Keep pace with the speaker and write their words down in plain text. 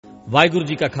ਵਾਹਿਗੁਰੂ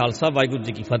ਜੀ ਕਾ ਖਾਲਸਾ, ਵਾਹਿਗੁਰੂ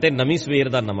ਜੀ ਕੀ ਫਤਿਹ। ਨਵੀਂ ਸਵੇਰ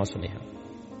ਦਾ ਨਵਾਂ ਸੁਨੇਹਾ।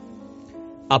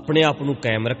 ਆਪਣੇ ਆਪ ਨੂੰ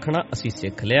ਕਾਇਮ ਰੱਖਣਾ ਅਸੀਂ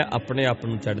ਸਿੱਖ ਲਿਆ, ਆਪਣੇ ਆਪ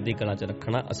ਨੂੰ ਚੜ੍ਹਦੀ ਕਲਾ 'ਚ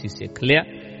ਰੱਖਣਾ ਅਸੀਂ ਸਿੱਖ ਲਿਆ।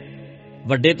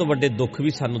 ਵੱਡੇ ਤੋਂ ਵੱਡੇ ਦੁੱਖ ਵੀ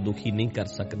ਸਾਨੂੰ ਦੁਖੀ ਨਹੀਂ ਕਰ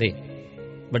ਸਕਦੇ,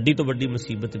 ਵੱਡੀ ਤੋਂ ਵੱਡੀ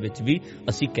ਮੁਸੀਬਤ ਵਿੱਚ ਵੀ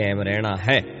ਅਸੀਂ ਕਾਇਮ ਰਹਿਣਾ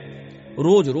ਹੈ।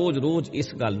 ਰੋਜ਼ ਰੋਜ਼ ਰੋਜ਼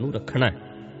ਇਸ ਗੱਲ ਨੂੰ ਰੱਖਣਾ ਹੈ।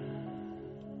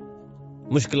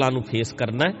 ਮੁਸ਼ਕਲਾਂ ਨੂੰ ਫੇਸ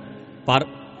ਕਰਨਾ ਹੈ, ਪਰ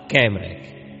ਕਾਇਮ ਰਹਿ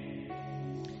ਕੇ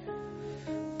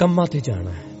ਕੰਮਾਂ ਤੇ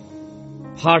ਜਾਣਾ ਹੈ,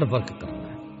 ਹਾਰਡ ਵਰਕ ਕਰਨਾ ਹੈ,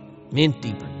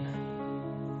 ਮਿਹਨਤੀ ਬਣਨਾ ਹੈ।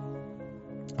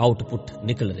 ਆਊਟਪੁੱਟ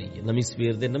ਨਿਕਲ ਰਹੀ ਹੈ ਨਵੀਂ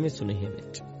ਸਵੇਰ ਦੇ ਨਵੇਂ ਸੁਨੇਹੇ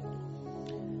ਵਿੱਚ।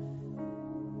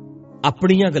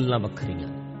 ਆਪਣੀਆਂ ਗੱਲਾਂ ਵੱਖਰੀਆਂ,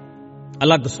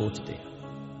 ਅਲੱਗ ਸੋਚਦੇ ਆ,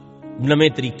 ਨਵੇਂ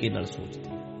ਤਰੀਕੇ ਨਾਲ ਸੋਚਦੇ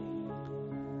ਆ।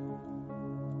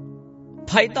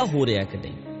 ਫਾਇਦਾ ਹੋ ਰਿਹਾ ਕਿ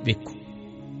ਨਹੀਂ ਵੇਖੋ।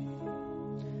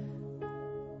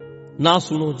 ਨਾ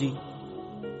ਸੁਣੋ ਜੀ,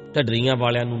 ਢੱਡਰੀਆਂ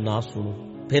ਵਾਲਿਆਂ ਨੂੰ ਨਾ ਸੁਣੋ।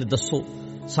 ਫਿਰ ਦੱਸੋ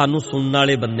ਸਾਨੂੰ ਸੁਣਨ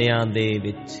ਵਾਲੇ ਬੰਦਿਆਂ ਦੇ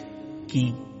ਵਿੱਚ ਕੀ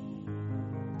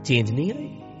ਚੇਂਜ ਨਹੀਂ ਆਈ?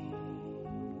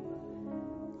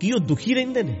 ਕੀ ਉਹ ਦੁਖੀ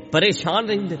ਰਹਿੰਦੇ ਨੇ, ਪਰੇਸ਼ਾਨ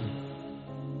ਰਹਿੰਦੇ ਨੇ?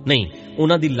 ਨਹੀਂ,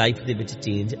 ਉਹਨਾਂ ਦੀ ਲਾਈਫ ਦੇ ਵਿੱਚ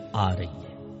ਚੇਂਜ ਆ ਰਹੀ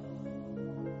ਹੈ,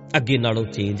 ਅੱਗੇ ਨਾਲੋਂ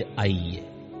ਚੇਂਜ ਆਈ ਹੈ,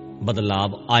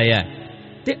 ਬਦਲਾਵ ਆਇਆ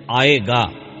ਤੇ ਆਏਗਾ।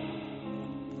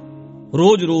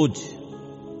 ਰੋਜ਼ ਰੋਜ਼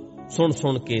ਸੁਣ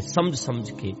ਸੁਣ ਕੇ, ਸਮਝ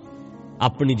ਸਮਝ ਕੇ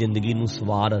ਆਪਣੀ ਜ਼ਿੰਦਗੀ ਨੂੰ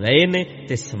ਸਵਾਰ ਰਹੇ ਨੇ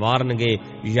ਤੇ ਸਵਾਰਨਗੇ।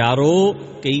 ਯਾਰੋ,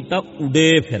 ਕਈ ਤਾਂ ਉਡੇ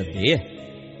ਫਿਰਦੇ ਐ,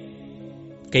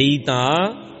 ਕਈ ਤਾਂ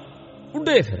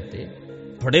ਉਡੇ ਫਿਰਦੇ,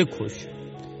 ਬੜੇ ਖੁਸ਼।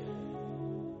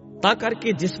 ਤਾਂ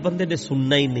ਕਰਕੇ ਜਿਸ ਬੰਦੇ ਨੇ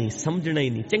ਸੁਣਨਾ ਹੀ ਨਹੀਂ, ਸਮਝਣਾ ਹੀ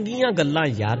ਨਹੀਂ, ਚੰਗੀਆਂ ਗੱਲਾਂ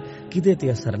ਯਾਰ ਕਿਤੇ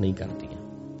ਤੇ ਅਸਰ ਨਹੀਂ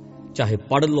ਕਰਦੀਆਂ। ਚਾਹੇ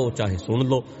ਪੜ੍ਹ ਲਓ, ਚਾਹੇ ਸੁਣ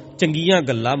ਲਓ, ਚੰਗੀਆਂ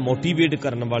ਗੱਲਾਂ, ਮੋਟੀਵੇਟ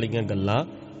ਕਰਨ ਵਾਲੀਆਂ ਗੱਲਾਂ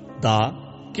ਦਾ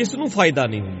ਕਿਸ ਨੂੰ ਫਾਇਦਾ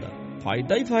ਨਹੀਂ ਹੁੰਦਾ?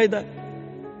 ਫਾਇਦਾ ਹੀ ਫਾਇਦਾ,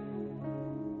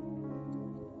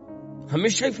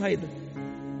 ਹਮੇਸ਼ਾ ਹੀ ਫਾਇਦਾ,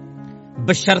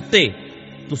 ਬਸ਼ਰਤੇ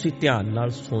ਤੁਸੀਂ ਧਿਆਨ ਨਾਲ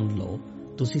ਸੁਣ ਲਓ,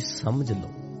 ਤੁਸੀਂ ਸਮਝ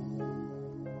ਲਓ।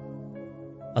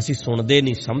 ਅਸੀਂ ਸੁਣਦੇ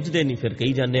ਨਹੀਂ, ਸਮਝਦੇ ਨਹੀਂ, ਫਿਰ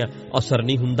ਕਹੀ ਜਾਂਦੇ ਆ ਅਸਰ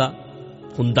ਨਹੀਂ ਹੁੰਦਾ।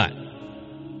 ਹੁੰਦਾ ਹੈ।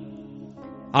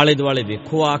 ਆਲੇ ਦੁਆਲੇ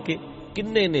ਵੇਖੋ ਆ ਕੇ,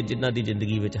 ਕਿੰਨੇ ਨੇ ਜਿਨ੍ਹਾਂ ਦੀ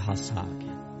ਜ਼ਿੰਦਗੀ ਵਿੱਚ ਹਾਸਾ ਆ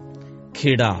ਗਿਆ,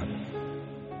 ਖੇੜਾ ਆ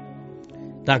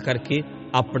ਗਿਆ। ਤਾਂ ਕਰਕੇ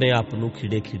ਆਪਣੇ ਆਪ ਨੂੰ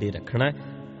ਖਿੜੇ ਖਿੜੇ ਰੱਖਣਾ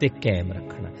ਤੇ ਕਾਇਮ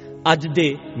ਰੱਖਣਾ। ਅੱਜ ਦੇ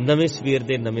ਨਵੇਂ ਸਵੇਰ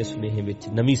ਦੇ ਨਵੇਂ ਸੁਨੇਹੇ ਵਿੱਚ,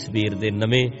 ਨਵੀਂ ਸਵੇਰ ਦੇ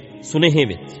ਨਵੇਂ ਸੁਨੇਹੇ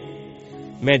ਵਿੱਚ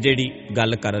ਮੈਂ ਜਿਹੜੀ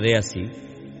ਗੱਲ ਕਰ ਰਿਹਾ ਸੀ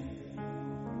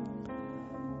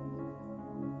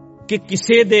ਕਿ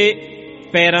ਕਿਸੇ ਦੇ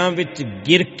ਪੈਰਾਂ ਵਿੱਚ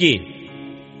ਗਿਰ ਕੇ,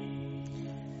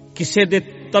 ਕਿਸੇ ਦੇ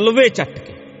ਤਲਵੇ ਚੱਟ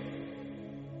ਕੇ,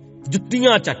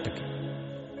 ਜੁੱਤੀਆਂ ਚੱਟ ਕੇ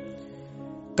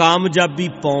ਕਾਮਯਾਬੀ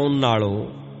ਪਾਉਣ ਨਾਲੋਂ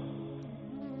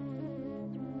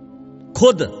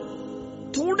ਖੁਦ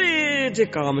ਥੋੜੇ ਜਿਹੇ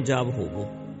ਕਾਮਯਾਬ ਹੋਵੋ,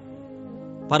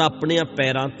 ਪਰ ਆਪਣੇ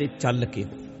ਪੈਰਾਂ ਤੇ ਚੱਲ ਕੇ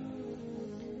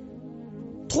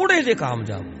ਥੋੜੇ ਜਿਹੇ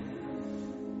ਕਾਮਯਾਬ ਹੋ।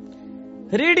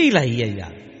 ਰੇੜੀ ਲਾਈ ਹੈ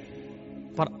ਯਾਰ,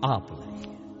 ਪਰ ਆਪ ਲਾਈ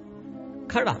ਹੈ,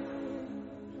 ਖੜਾ।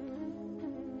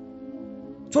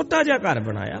 ਛੋਟਾ ਜਿਹਾ ਘਰ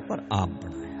ਬਣਾਇਆ, ਪਰ ਆਪ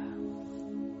ਬਣਾਇਆ।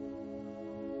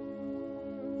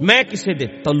 ਮੈਂ ਕਿਸੇ ਦੇ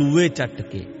ਤਲੂਏ ਚੱਟ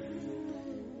ਕੇ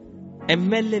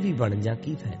MLA ਵੀ ਬਣ ਜਾ,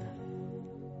 ਕੀ ਫਾਇਦਾ?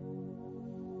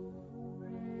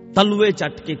 ਤਲੂਏ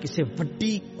ਚੱਟ ਕੇ ਕਿਸੇ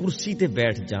ਵੱਡੀ ਕੁਰਸੀ ਤੇ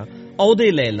ਬੈਠ ਜਾ,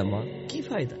 ਅਹੁਦੇ ਲੈ ਲਵਾਂ, ਕੀ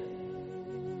ਫਾਇਦਾ?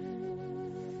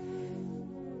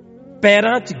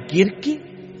 ਪੈਰਾਂ 'ਚ ਗਿਰ ਕੇ,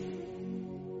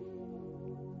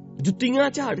 ਜੁੱਤੀਆਂ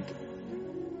ਝਾੜ ਕੇ,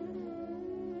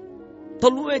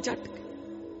 ਤਲੂਏ ਚੱਟ ਕੇ,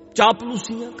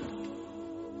 ਚਾਪਲੂਸੀਆਂ ਕਰਕੇ,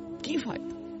 ਕੀ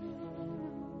ਫਾਇਦਾ?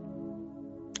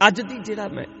 ਅੱਜ ਦੀ ਜਿਹੜਾ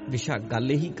ਮੈਂ ਵਿਸ਼ਾ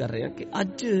ਗੱਲ ਇਹੀ ਕਰ ਰਿਹਾ ਕਿ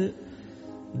ਅੱਜ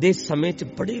ਦੇ ਸਮੇਂ 'ਚ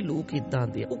ਬੜੇ ਲੋਕ ਇਦਾਂ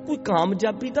ਦੇ, ਉਹ ਕੋਈ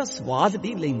ਕਾਮਯਾਬੀ ਦਾ ਸਵਾਦ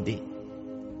ਨਹੀਂ ਲੈਂਦੇ।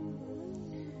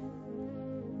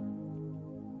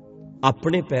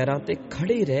 ਆਪਣੇ ਪੈਰਾਂ ਤੇ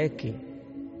ਖੜੇ ਰਹਿ ਕੇ,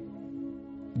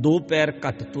 ਦੋ ਪੈਰ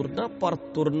ਘੱਟ ਤੁਰਨਾ, ਪਰ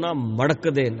ਤੁਰਨਾ ਮੜਕ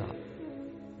ਦੇ ਨਾਲ।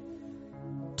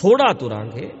 ਥੋੜਾ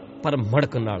ਤੁਰਾਂਗੇ ਪਰ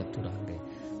ਮੜਕ ਨਾਲ ਤੁਰਾਂਗੇ,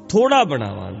 ਥੋੜਾ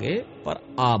ਬਣਾਵਾਂਗੇ ਪਰ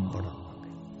ਆਪ ਬਣਾਵਾਂਗੇ।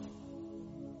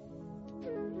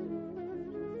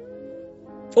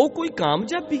 ਉਹ ਕੋਈ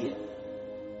ਕਾਮਯਾਬੀ ਹੈ?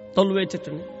 ਤਲਵੇ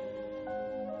ਚੱਟਣੀ।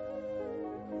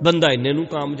 ਬੰਦਾ ਇੰਨੇ ਨੂੰ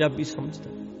ਕਾਮਯਾਬੀ ਸਮਝਦਾ,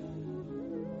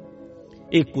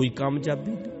 ਇਹ ਕੋਈ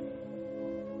ਕਾਮਯਾਬੀ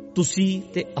ਨਹੀਂ। ਤੁਸੀਂ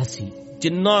ਤੇ ਅਸੀਂ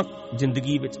ਜਿੰਨਾ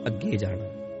ਜ਼ਿੰਦਗੀ ਵਿੱਚ ਅੱਗੇ ਜਾਣਾ,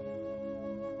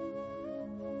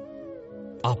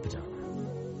 ਆਪ ਜਾਣਾ।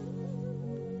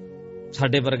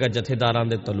 ਸਾਡੇ ਵਰਗਾ ਜਥੇਦਾਰਾਂ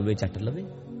ਦੇ ਤਲਵੇ ਚੱਟ ਲਵੇ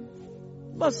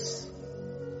ਬਸ।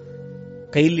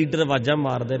 ਕਈ ਲੀਡਰ ਆਵਾਜ਼ਾਂ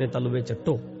ਮਾਰਦੇ ਨੇ ਤਲਵੇ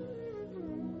ਚੱਟੋ,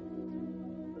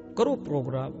 ਕਰੋ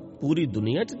ਪ੍ਰੋਗਰਾਮ, ਪੂਰੀ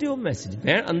ਦੁਨੀਆ 'ਚ ਦਿਓ ਮੈਸੇਜ।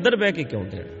 ਅੰਦਰ ਬਹਿ ਕੇ ਕਿਉਂ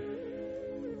ਦੇਣਾ?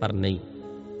 ਪਰ ਨਹੀਂ,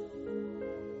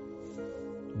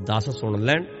 10 ਸੁਣ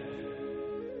ਲੈਣ,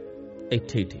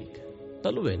 ਇੱਥੇ ਹੀ ਠੀਕ।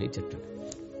 ਤਲਵੇ ਨਹੀਂ ਚੱਟਣੇ,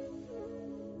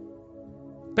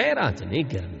 ਪੈਰਾਂ 'ਚ ਨਹੀਂ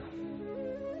ਗਿਰਨਾ।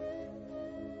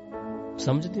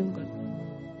 ਸਮਝਦੇ ਹੋ ਗੱਲ?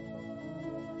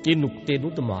 ਇਹ ਨੁਕਤੇ ਨੂੰ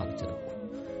ਦਿਮਾਗ 'ਚ ਰੱਖੋ।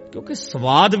 ਕਿਉਂਕਿ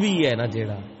ਸਵਾਦ ਵੀ ਹੈ ਨਾ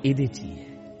ਜਿਹੜਾ, ਇਹਦੇ 'ਚ ਹੀ ਹੈ।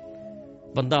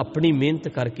 ਬੰਦਾ ਆਪਣੀ ਮਿਹਨਤ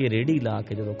ਕਰਕੇ ਰੇਹੜੀ ਲਾ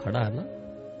ਕੇ ਜਦੋਂ ਖੜਾ ਹੈ ਨਾ,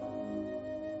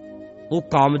 ਉਹ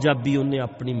ਕਾਮਯਾਬੀ ਉਹਨੇ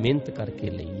ਆਪਣੀ ਮਿਹਨਤ ਕਰਕੇ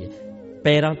ਲਈ ਹੈ,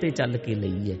 ਪੈਰਾਂ ਤੇ ਚੱਲ ਕੇ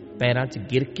ਲਈ ਹੈ, ਪੈਰਾਂ 'ਚ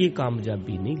ਗਿਰ ਕੇ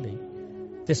ਕਾਮਯਾਬੀ ਨਹੀਂ ਲਈ।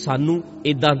 ਤੇ ਸਾਨੂੰ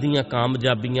ਇਦਾਂ ਦੀਆਂ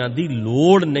ਕਾਮਯਾਬੀਆਂ ਦੀ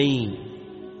ਲੋੜ ਨਹੀਂ।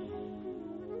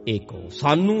 ਇਹ ਕਹੋ,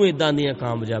 ਸਾਨੂੰ ਇਦਾਂ ਦੀਆਂ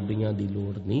ਕਾਮਯਾਬੀਆਂ ਦੀ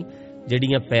ਲੋੜ ਨਹੀਂ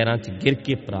ਜਿਹੜੀਆਂ ਪੈਰਾਂ 'ਚ ਗਿਰ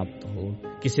ਕੇ ਪ੍ਰਾਪਤ ਹੋਣ,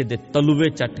 ਕਿਸੇ ਦੇ ਤਲੂਵੇ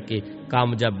ਚੱਟ ਕੇ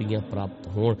ਕਾਮਯਾਬੀਆਂ ਪ੍ਰਾਪਤ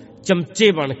ਹੋਣ,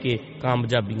 ਚਮਚੇ ਬਣ ਕੇ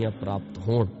ਕਾਮਯਾਬੀਆਂ ਪ੍ਰਾਪਤ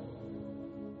ਹੋਣ।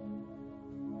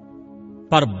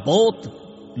 ਪਰ ਬਹੁਤ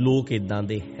ਲੋਕ ਇਦਾਂ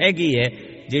ਦੇ ਹੈਗੇ ਐ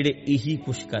ਜਿਹੜੇ ਇਹੀ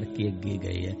ਕੁਛ ਕਰਕੇ ਅੱਗੇ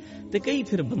ਗਏ ਐ। ਤੇ ਕਈ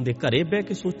ਫਿਰ ਬੰਦੇ ਘਰੇ ਬਹਿ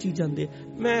ਕੇ ਸੋਚੀ ਜਾਂਦੇ,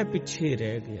 ਮੈਂ ਪਿੱਛੇ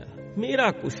ਰਹਿ ਗਿਆ,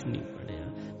 ਮੇਰਾ ਕੁਛ ਨਹੀਂ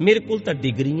ਬਣਿਆ, ਮੇਰੇ ਕੋਲ ਤਾਂ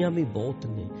ਡਿਗਰੀਆਂ ਵੀ ਬਹੁਤ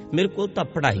ਨੇ, ਮੇਰੇ ਕੋਲ ਤਾਂ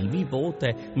ਪੜ੍ਹਾਈ ਵੀ ਬਹੁਤ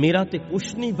ਹੈ, ਮੇਰਾ ਤੇ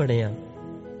ਕੁਛ ਨਹੀਂ ਬਣਿਆ।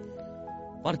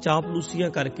 ਪਰ ਚਾਪਲੂਸੀਆਂ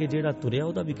ਕਰਕੇ ਜਿਹੜਾ ਤੁਰਿਆ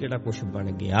ਉਹਦਾ ਵੀ ਕਿਹੜਾ ਕੁਛ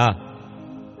ਬਣ ਗਿਆ।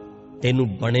 ਤੈਨੂੰ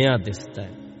ਬਣਿਆ ਦਿਸਦਾ,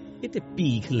 ਇਹ ਤੇ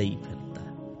ਭੀਖ ਲਈ ਫਿਰਦਾ।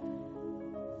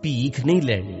 ਭੀਖ ਨਹੀਂ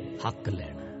ਲੈਣੀ, ਹੱਕ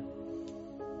ਲੈਣਾ।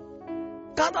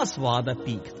 ਕਾਹਦਾ ਸਵਾਦ ਹੈ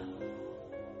ਭੀਖ ਦਾ?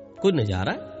 ਕੋਈ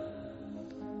ਨਜ਼ਾਰਾ?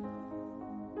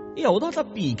 ਇਹ ਉਹਦਾ ਤਾਂ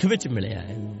ਭੀਖ ਵਿੱਚ ਮਿਲਿਆ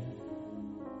ਹੈ।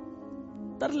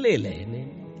 ਤਰਲੇ ਲਏ ਨੇ,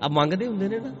 ਆ ਮੰਗਦੇ ਹੁੰਦੇ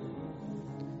ਨੇ ਨਾ,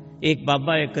 एक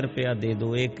बाबा 1 रुपया दे दो,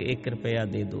 एक रुपया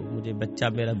दे दो, मुझे बच्चा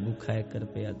मेरा भूखा 1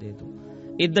 रुपया दे दो।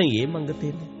 इदां ही ये मंगते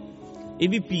ने, ये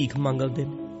भी भीख मंगते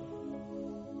ने।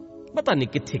 पता नहीं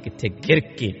किथे किथे गिर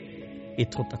के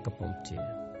इथों तक पहुंचे।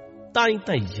 ताई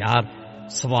तां यार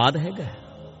स्वाद हैगा।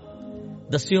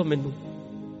 दस्सिओ मैनू,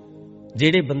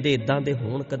 ਜਿਹੜੇ ਬੰਦੇ ਇਦਾਂ ਦੇ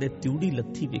ਹੋਣ, ਕਦੇ ਤਿਉੜੀ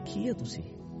ਲੱਥੀ ਵੇਖੀ ਹੈ ਤੁਸੀਂ?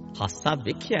 ਹਾਸਾ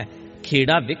ਵੇਖਿਆ,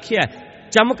 ਖੇੜਾ ਵੇਖਿਆ,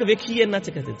 ਚਮਕ ਵੇਖੀ ਹੈ ਇਹਨਾਂ 'ਚ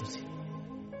ਕਦੇ ਤੁਸੀਂ?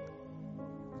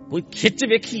 ਕੋਈ ਖਿੱਚ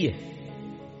ਵੇਖੀ ਹੈ?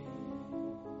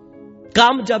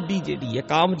 ਕਾਮਯਾਬੀ ਜਿਹੜੀ ਹੈ,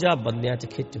 ਕਾਮਯਾਬ ਬੰਦਿਆਂ 'ਚ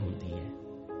ਖਿੱਚ ਹੁੰਦੀ ਹੈ,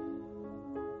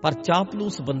 ਪਰ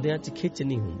ਚਾਪਲੂਸ ਬੰਦਿਆਂ 'ਚ ਖਿੱਚ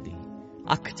ਨਹੀਂ ਹੁੰਦੀ।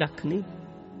 ਅੱਖ ਚੱਖ ਨਹੀਂ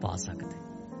ਪਾ ਸਕਦੇ,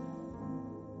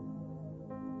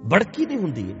 ਬੜਕੀ ਨਹੀਂ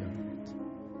ਹੁੰਦੀ ਇਹਨਾਂ ਦੇ,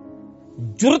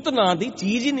 ਜੁਰਤ ਨਾਂ ਦੀ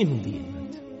ਚੀਜ਼ ਹੀ ਨਹੀਂ ਹੁੰਦੀ ਇਹਨਾਂ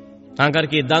 'ਚ। ਤਾਂ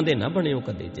ਕਰਕੇ ਇਦਾਂ ਦੇ ਨਾ ਬਣਿਓ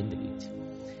ਕਦੇ ਜ਼ਿੰਦਗੀ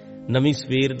 'ਚ। ਨਵੀਂ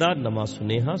ਸਵੇਰ ਦਾ ਨਵਾਂ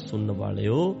ਸੁਨੇਹਾ ਸੁਣਨ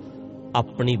ਵਾਲਿਓ,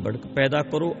 ਆਪਣੀ ਬੜਕ ਪੈਦਾ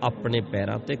ਕਰੋ, ਆਪਣੇ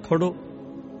ਪੈਰਾਂ ਤੇ ਖੜੋ।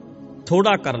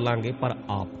 ਥੋੜਾ ਕਰ ਲਾਂਗੇ ਪਰ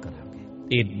ਆਪ ਕਰਾਂਗੇ।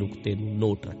 ਇਹ ਨੁਕਤੇ ਨੂੰ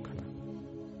ਨੋਟ ਰੱਖਣਾ।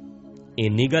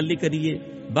 ਇੰਨੀ ਗੱਲ ਹੀ ਕਰੀਏ,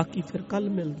 ਬਾਕੀ ਫਿਰ ਕੱਲ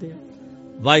ਮਿਲਦੇ ਆ।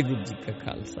 ਵਾਹਿਗੁਰੂ ਜੀ ਕਾ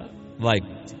ਖਾਲਸਾ,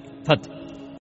 ਵਾਹਿਗੁਰੂ ਜੀ ਕੀ ਫਤਿਹ।